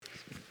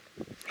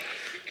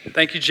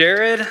Thank you,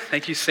 Jared.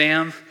 Thank you,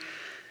 Sam.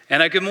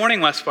 And good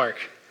morning, West Park.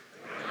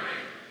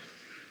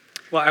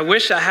 Well, I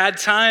wish I had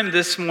time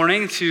this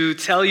morning to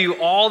tell you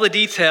all the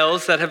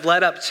details that have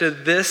led up to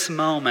this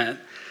moment,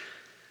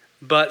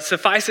 but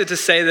suffice it to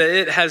say that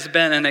it has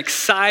been an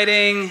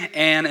exciting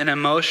and an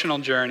emotional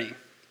journey.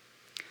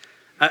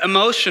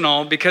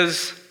 Emotional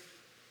because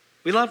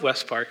we love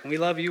West Park and we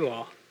love you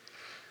all.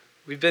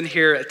 We've been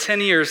here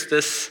 10 years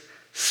this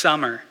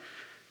summer.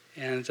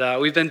 And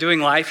we've been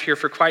doing life here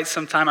for quite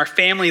some time. Our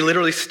family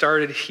literally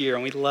started here,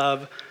 and we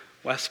love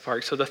West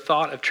Park. So the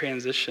thought of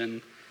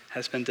transition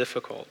has been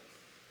difficult.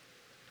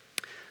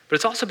 But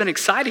it's also been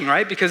exciting,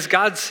 right? Because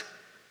God's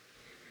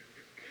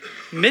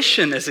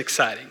mission is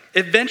exciting.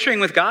 Adventuring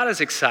with God is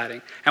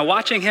exciting. And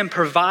watching Him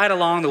provide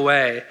along the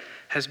way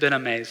has been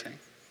amazing.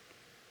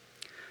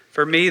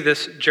 For me,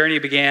 this journey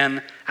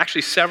began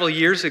actually several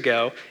years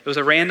ago. It was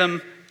a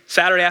random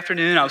Saturday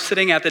afternoon. I was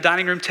sitting at the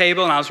dining room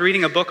table and I was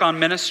reading a book on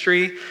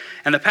ministry.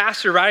 And the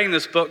pastor writing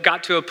this book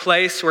got to a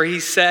place where he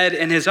said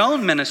in his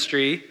own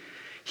ministry,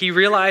 he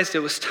realized it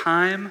was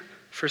time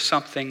for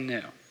something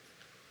new.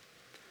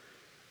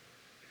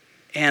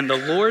 And the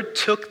Lord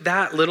took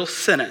that little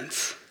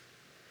sentence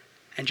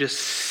and just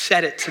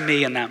said it to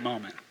me in that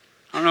moment.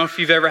 I don't know if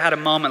you've ever had a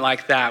moment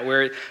like that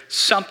where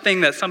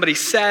something that somebody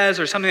says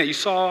or something that you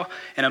saw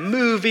in a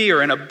movie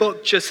or in a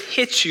book just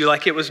hits you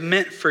like it was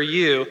meant for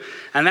you.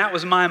 And that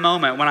was my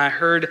moment when I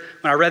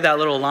read that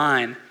little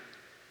line.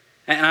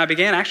 And I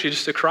began actually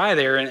just to cry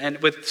there and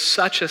with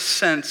such a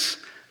sense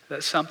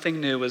that something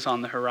new was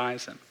on the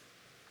horizon.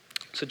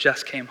 So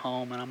Jess came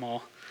home and I'm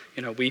all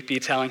weepy,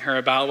 telling her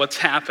about what's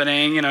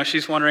happening.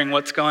 She's wondering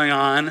what's going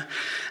on.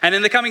 And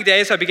in the coming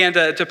days, I began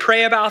to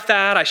pray about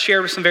that. I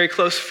shared with some very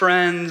close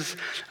friends.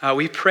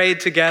 We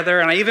prayed together.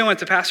 And I even went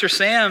to Pastor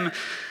Sam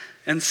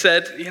and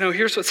said,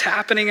 here's what's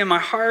happening in my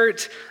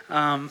heart.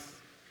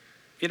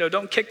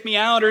 Don't kick me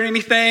out or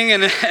anything.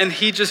 And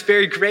he just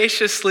very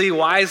graciously,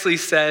 wisely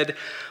said,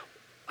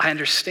 I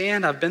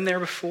understand. I've been there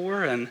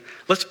before. And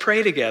let's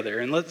pray together.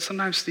 And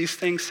sometimes these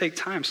things take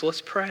time. So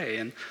let's pray.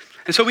 And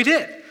so we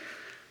did.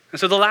 And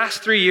so the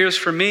last 3 years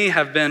for me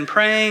have been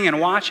praying and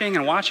watching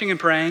and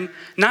praying,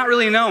 not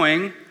really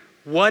knowing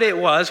what it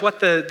was, what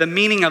the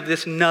meaning of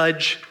this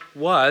nudge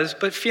was,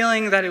 but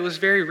feeling that it was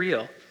very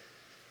real.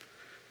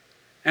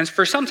 And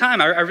for some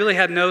time, I really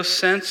had no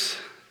sense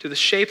to the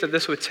shape that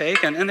this would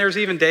take. And there's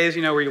even days,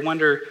 where you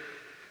wonder,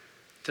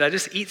 did I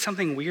just eat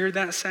something weird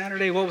that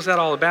Saturday? What was that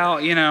all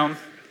about?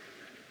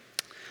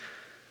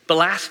 But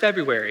last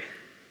February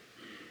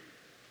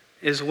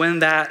is when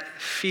that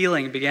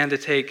feeling began to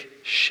take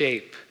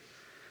shape.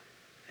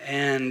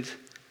 And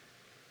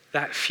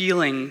that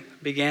feeling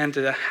began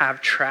to have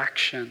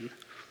traction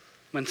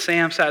when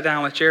Sam sat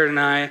down with Jared and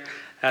I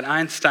at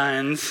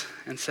Einstein's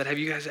and said, have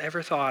you guys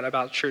ever thought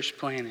about church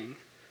planning?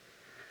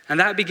 And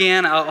that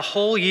began a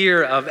whole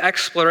year of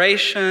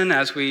exploration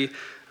as we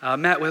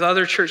met with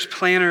other church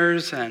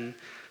planners and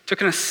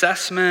took an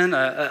assessment,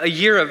 a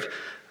year of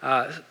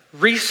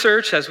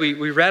research as we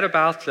read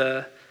about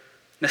the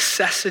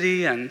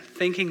necessity and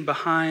thinking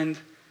behind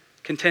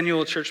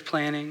continual church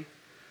planning.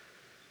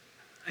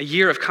 A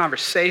year of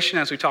conversation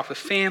as we talked with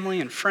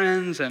family and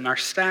friends and our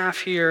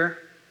staff here.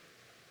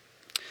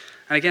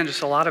 And again,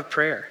 just a lot of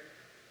prayer.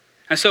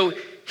 And so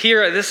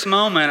here at this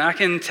moment, I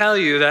can tell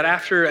you that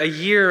after a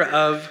year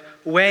of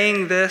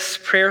weighing this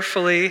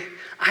prayerfully,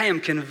 I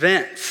am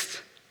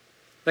convinced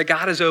that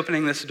God is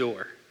opening this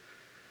door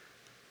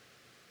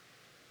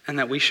and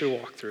that we should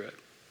walk through it.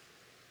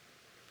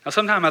 Now,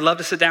 sometime I'd love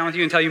to sit down with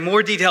you and tell you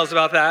more details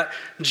about that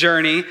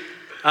journey.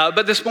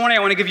 But this morning, I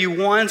want to give you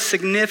one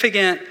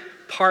significant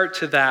part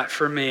to that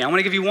for me. I want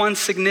to give you one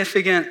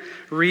significant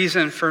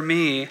reason for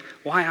me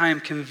why I am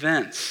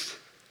convinced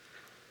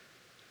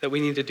that we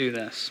need to do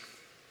this.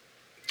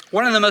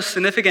 One of the most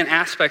significant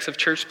aspects of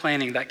church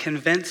planning that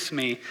convinced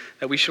me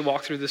that we should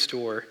walk through this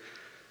door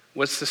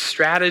was the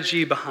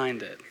strategy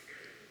behind it.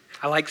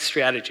 I like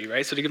strategy,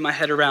 right? So to get my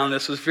head around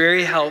this was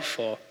very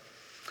helpful.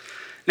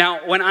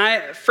 Now, when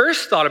I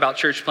first thought about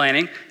church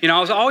planning, I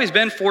was always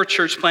been for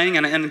church planning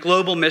and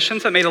global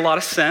missions. That made a lot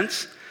of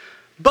sense.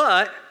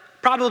 But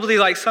probably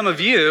like some of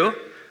you,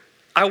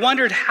 I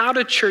wondered how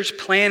did church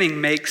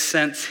planning make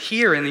sense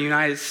here in the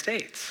United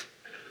States,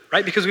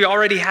 right? Because we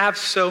already have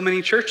so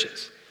many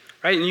churches,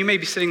 right? And you may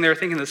be sitting there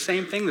thinking the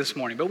same thing this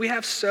morning, but we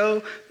have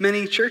so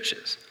many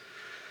churches.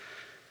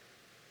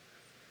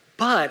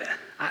 But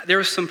there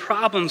were some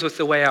problems with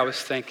the way I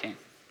was thinking.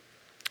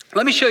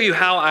 Let me show you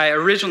how I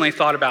originally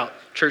thought about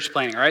church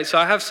planning, all right? So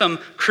I have some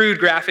crude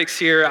graphics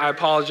here. I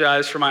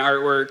apologize for my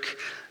artwork.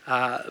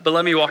 But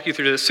let me walk you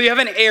through this. So you have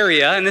an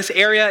area, and this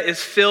area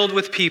is filled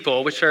with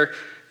people, which are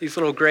these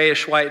little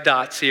grayish white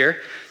dots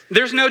here.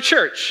 There's no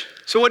church.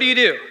 So what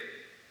do?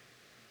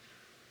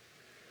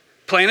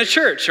 Plant a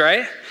church,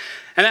 right?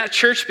 And that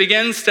church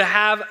begins to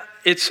have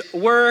its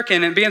work,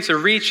 and it begins to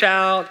reach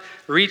out,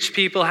 reach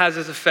people, has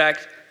this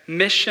effect.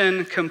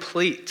 Mission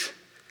complete.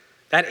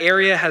 That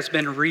area has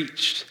been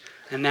reached,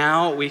 and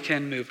now we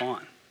can move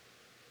on.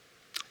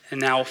 And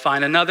now we'll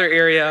find another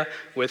area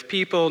with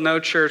people, no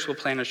church, we'll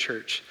plant a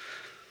church.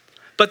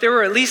 But there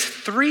were at least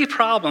 3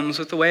 problems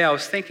with the way I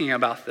was thinking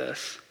about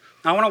this.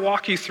 I want to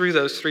walk you through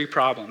those 3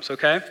 problems,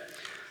 okay?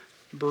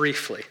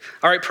 Briefly.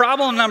 All right,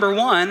 problem number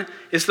 1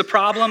 is the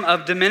problem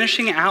of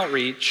diminishing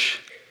outreach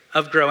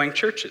of growing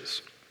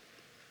churches.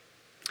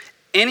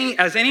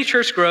 As any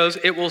church grows,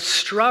 it will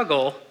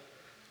struggle.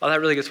 Oh, that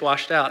really gets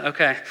washed out.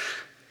 Okay.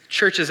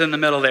 Church is in the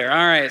middle there. All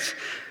right.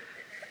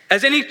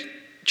 As any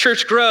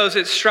church grows,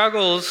 it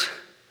struggles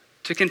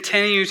to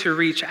continue to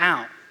reach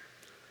out.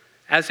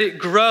 As it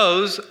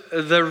grows,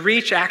 the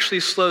reach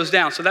actually slows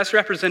down. So that's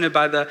represented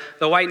by the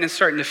whiteness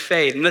starting to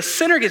fade. And the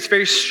center gets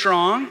very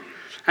strong,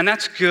 and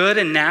that's good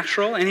and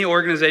natural. Any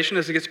organization,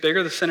 as it gets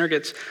bigger, the center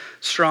gets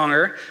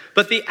stronger.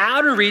 But the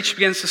outer reach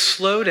begins to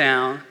slow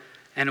down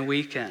and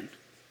weaken.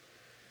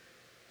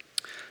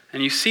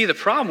 And you see the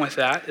problem with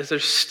that is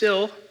there's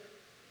still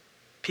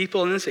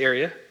people in this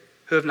area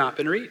who have not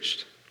been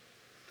reached.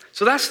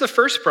 So that's the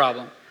first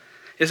problem,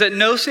 is that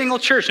no single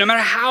church, no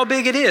matter how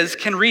big it is,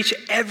 can reach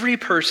every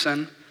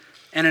person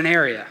in an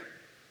area.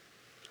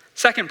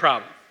 Second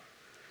problem,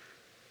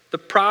 the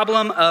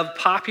problem of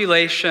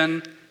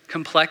population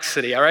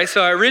complexity. All right,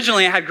 so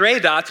originally I had gray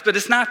dots, but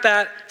it's not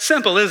that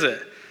simple, is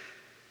it?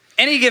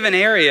 Any given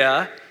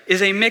area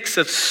is a mix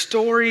of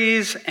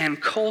stories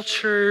and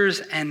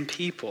cultures and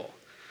people.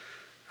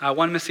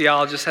 One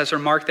missiologist has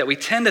remarked that we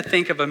tend to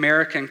think of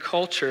American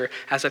culture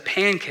as a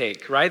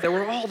pancake, right? That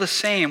we're all the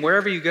same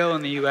wherever you go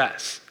in the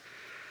U.S.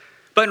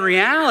 But in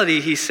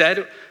reality, he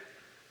said,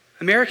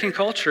 American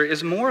culture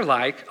is more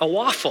like a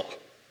waffle,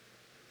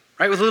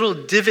 right? With little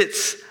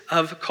divots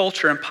of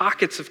culture and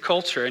pockets of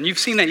culture. And you've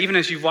seen that even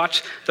as you've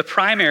watched the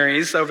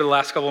primaries over the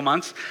last couple of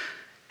months,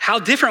 how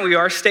different we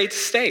are state to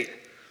state.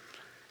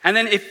 And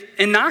then if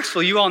in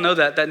Knoxville, you all know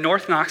that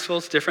North Knoxville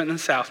is different than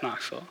South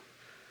Knoxville.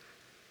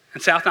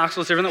 And South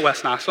Knoxville is different than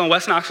West Knoxville, and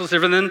West Knoxville is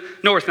different than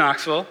North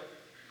Knoxville.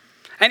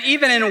 And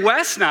even in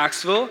West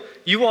Knoxville,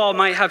 you all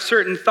might have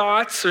certain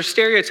thoughts or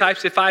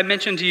stereotypes if I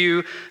mentioned to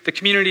you the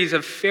communities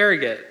of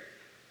Farragut,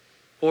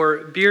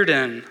 or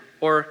Bearden,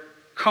 or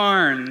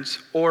Carnes,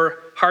 or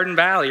Hardin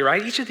Valley,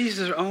 right? Each of these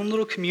is their own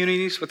little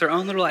communities with their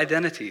own little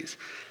identities.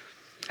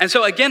 And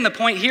so again, the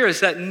point here is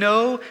that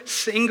no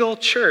single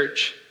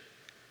church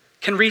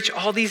can reach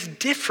all these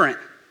different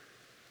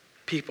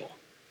people.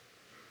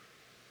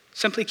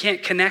 Simply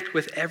can't connect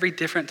with every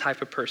different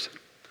type of person.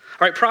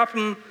 All right,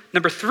 problem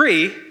number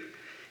 3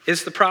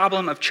 is the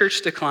problem of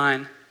church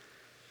decline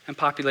and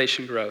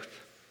population growth.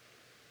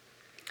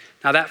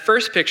 Now, that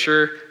first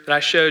picture that I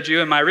showed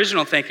you in my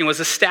original thinking was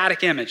a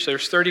static image.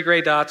 There's 30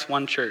 gray dots,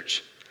 1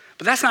 church.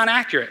 But that's not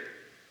accurate.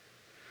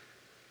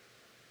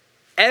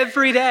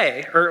 Every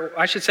day, or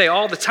I should say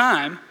all the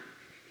time,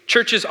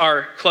 churches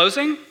are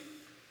closing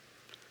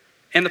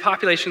and the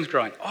population's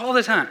growing. All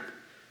the time.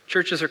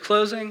 Churches are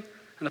closing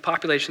and the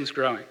population's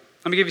growing.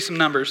 Let me give you some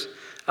numbers.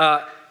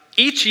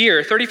 Each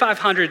year,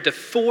 3,500 to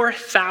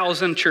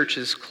 4,000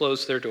 churches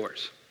close their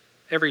doors.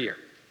 Every year.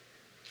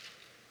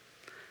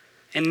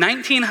 In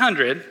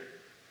 1900,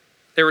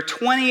 there were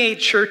 28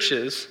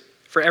 churches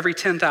for every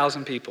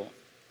 10,000 people.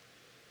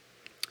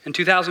 In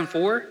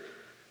 2004,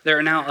 there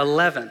are now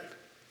 11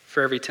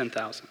 for every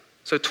 10,000.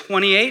 So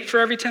 28 for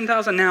every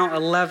 10,000, now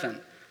 11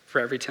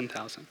 for every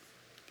 10,000.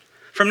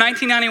 From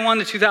 1991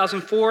 to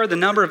 2004, the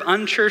number of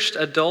unchurched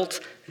adults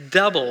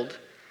doubled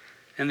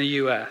in the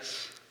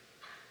U.S.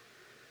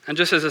 And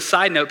just as a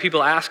side note,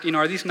 people ask,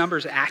 are these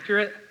numbers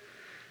accurate?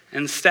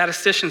 And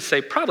statisticians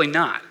say probably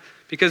not,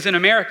 because in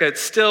America,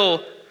 it's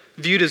still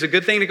viewed as a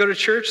good thing to go to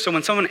church. So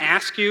when someone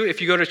asks you if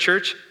you go to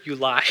church, you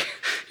lie.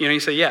 You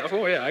say, yeah,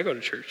 I go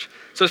to church.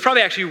 So it's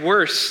probably actually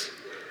worse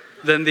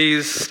than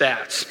these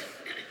stats.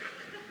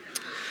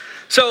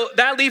 So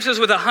that leaves us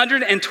with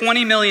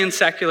 120 million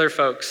secular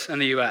folks in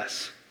the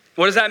U.S.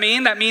 What does that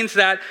mean? That means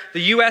that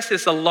the U.S.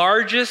 is the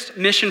largest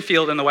mission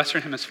field in the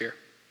Western Hemisphere.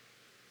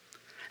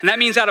 And that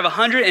means out of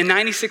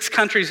 196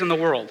 countries in the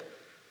world,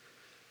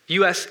 the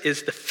U.S.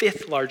 is the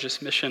 5th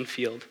largest mission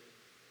field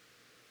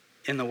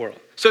in the world.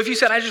 So if you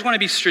said, I just want to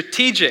be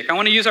strategic, I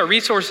want to use our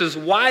resources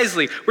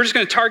wisely, we're just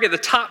going to target the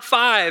top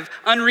 5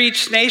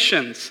 unreached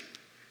nations.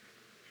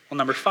 Well,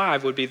 number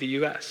 5 would be the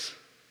U.S.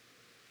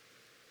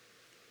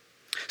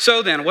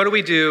 So then, what do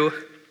we do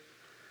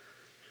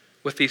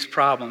with these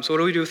problems? What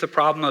do we do with the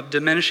problem of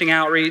diminishing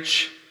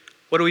outreach?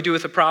 What do we do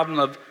with the problem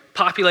of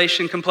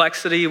population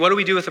complexity? What do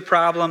we do with the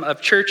problem of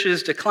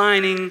churches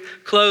declining,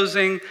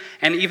 closing,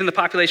 and even the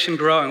population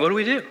growing? What do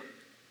we do?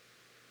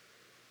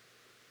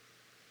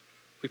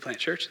 We plant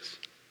churches.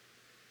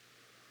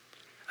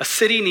 A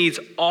city needs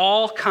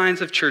all kinds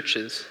of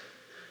churches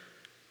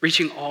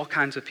reaching all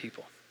kinds of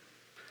people.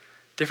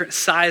 Different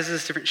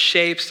sizes, different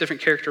shapes,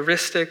 different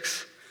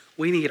characteristics.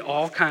 We need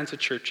all kinds of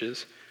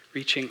churches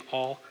reaching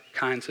all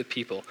kinds of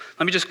people.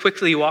 Let me just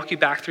quickly walk you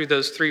back through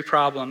those 3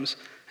 problems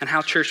and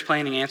how church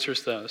planning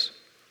answers those.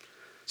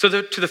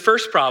 So to the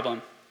first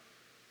problem,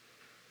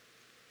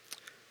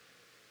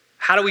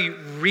 how do we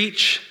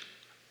reach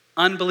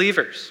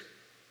unbelievers?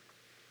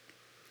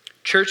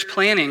 Church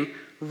planning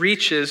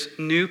reaches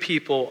new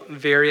people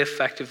very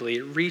effectively.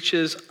 It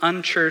reaches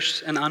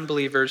unchurched and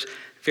unbelievers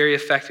very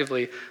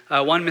effectively.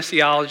 One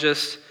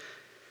missiologist,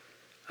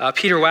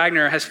 Peter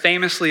Wagner, has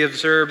famously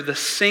observed the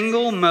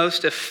single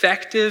most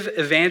effective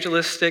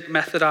evangelistic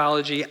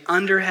methodology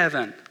under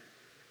heaven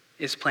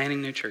is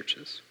planting new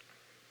churches.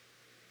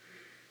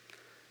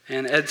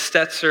 And Ed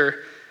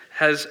Stetzer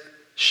has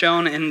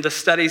shown in the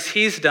studies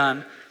he's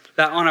done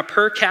that on a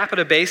per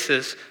capita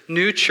basis,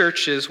 new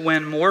churches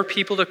win more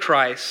people to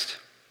Christ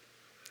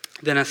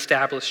than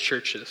established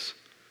churches.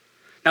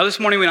 Now, this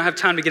morning we don't have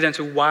time to get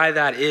into why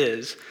that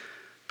is,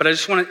 but I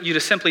just want you to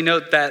simply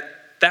note that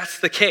that's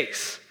the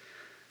case.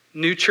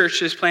 New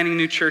churches, planting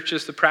new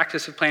churches, the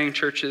practice of planting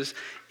churches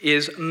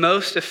is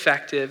most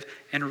effective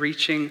in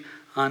reaching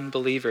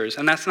unbelievers.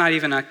 And that's not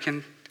even a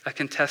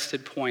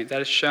contested point.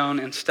 That is shown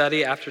in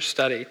study after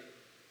study.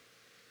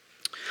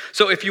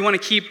 So if you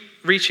want to keep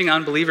reaching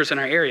unbelievers in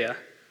our area,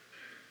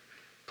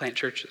 plant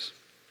churches.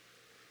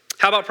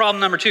 How about problem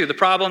number 2, the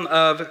problem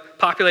of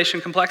population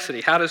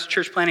complexity? How does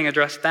church planting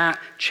address that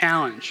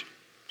challenge?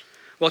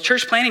 Well,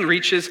 church planting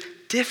reaches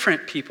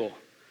different people.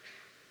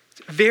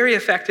 It's very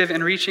effective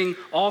in reaching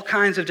all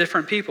kinds of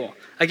different people.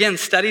 Again,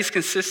 studies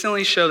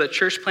consistently show that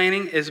church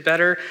planting is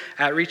better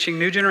at reaching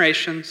new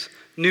generations,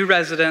 new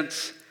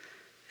residents,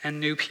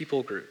 and new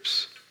people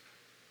groups.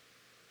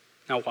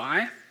 Now,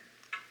 why?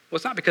 Well,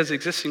 it's not because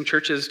existing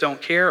churches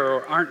don't care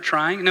or aren't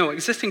trying. No,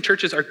 existing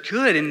churches are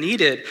good and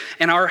needed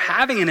and are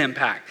having an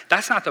impact.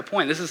 That's not the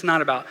point. This is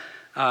not about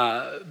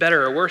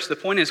better or worse. The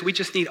point is we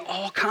just need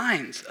all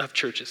kinds of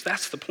churches.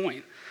 That's the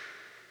point.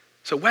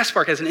 So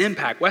Westpark has an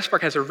impact.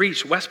 Westpark has a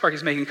reach. Westpark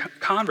is making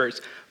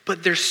converts.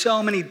 But there's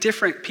so many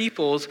different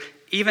peoples,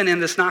 even in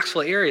this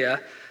Knoxville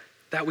area,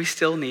 that we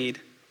still need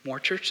more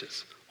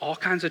churches. All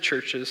kinds of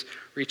churches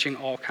reaching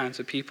all kinds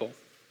of people.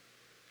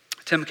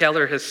 Tim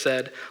Keller has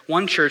said,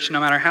 one church, no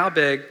matter how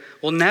big,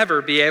 will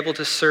never be able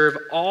to serve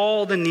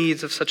all the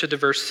needs of such a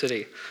diverse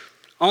city.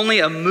 Only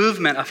a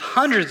movement of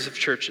hundreds of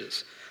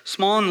churches,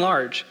 small and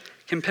large,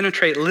 can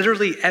penetrate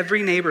literally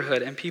every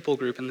neighborhood and people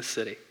group in the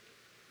city.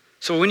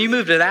 So when you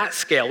move to that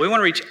scale, we want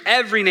to reach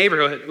every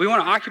neighborhood. We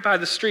want to occupy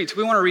the streets.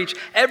 We want to reach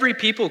every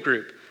people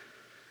group.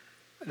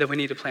 Then we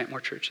need to plant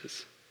more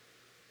churches.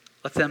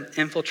 Let them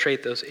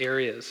infiltrate those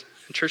areas.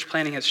 And church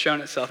planting has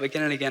shown itself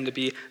again and again to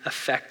be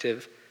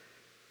effective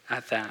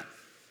at that.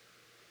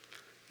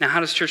 Now, how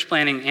does church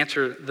planting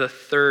answer the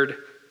third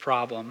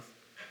problem?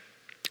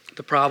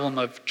 The problem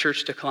of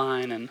church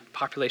decline and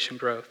population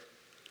growth.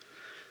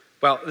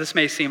 Well, this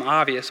may seem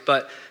obvious,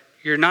 but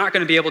you're not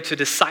going to be able to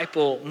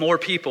disciple more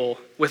people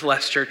with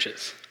less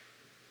churches.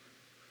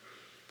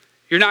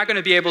 You're not going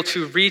to be able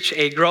to reach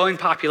a growing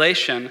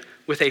population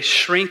with a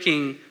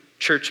shrinking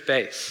church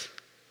base.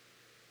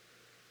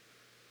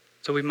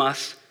 So we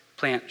must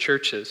plant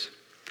churches.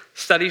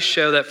 Studies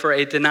show that for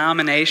a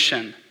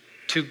denomination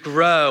to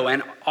grow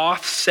and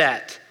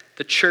offset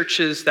the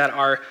churches that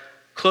are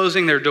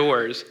closing their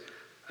doors,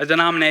 a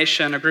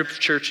denomination, a group of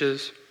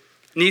churches,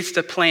 needs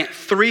to plant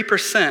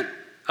 3%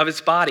 of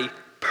its body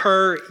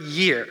per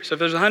year. So if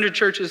there's 100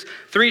 churches,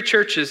 3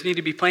 churches need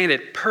to be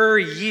planted per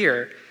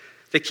year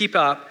to keep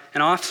up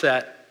and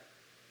offset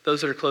those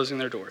that are closing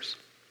their doors.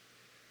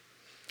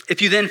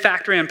 If you then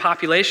factor in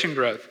population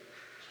growth,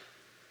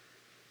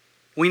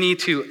 we need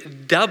to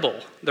double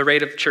the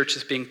rate of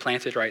churches being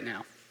planted right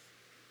now.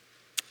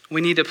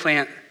 We need to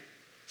plant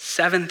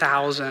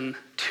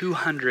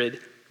 7,200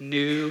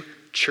 new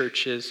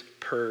churches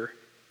per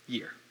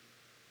year.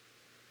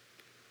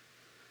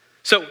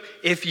 So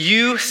if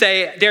you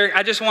say, Derek,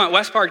 I just want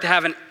Westpark to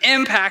have an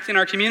impact in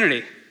our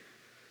community,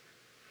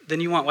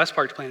 then you want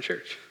Westpark to plant a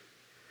church.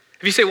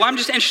 If you say, well, I'm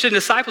just interested in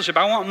discipleship,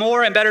 I want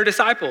more and better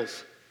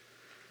disciples,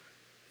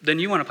 then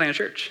you want to plant a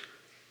church.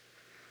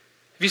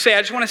 If you say,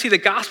 I just want to see the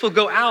gospel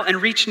go out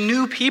and reach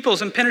new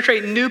peoples and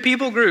penetrate new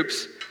people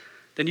groups,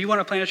 then you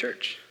want to plant a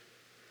church.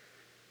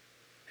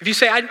 If you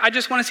say, I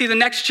just want to see the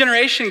next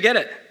generation get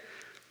it,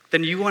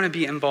 then you want to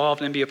be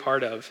involved and be a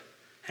part of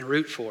and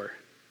root for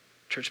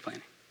church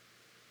planting.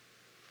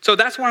 So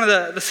that's one of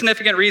the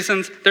significant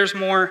reasons. There's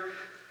more.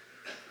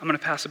 I'm going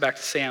to pass it back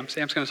to Sam.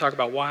 Sam's going to talk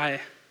about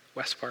why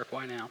Westpark,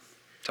 why now.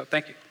 So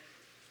thank you.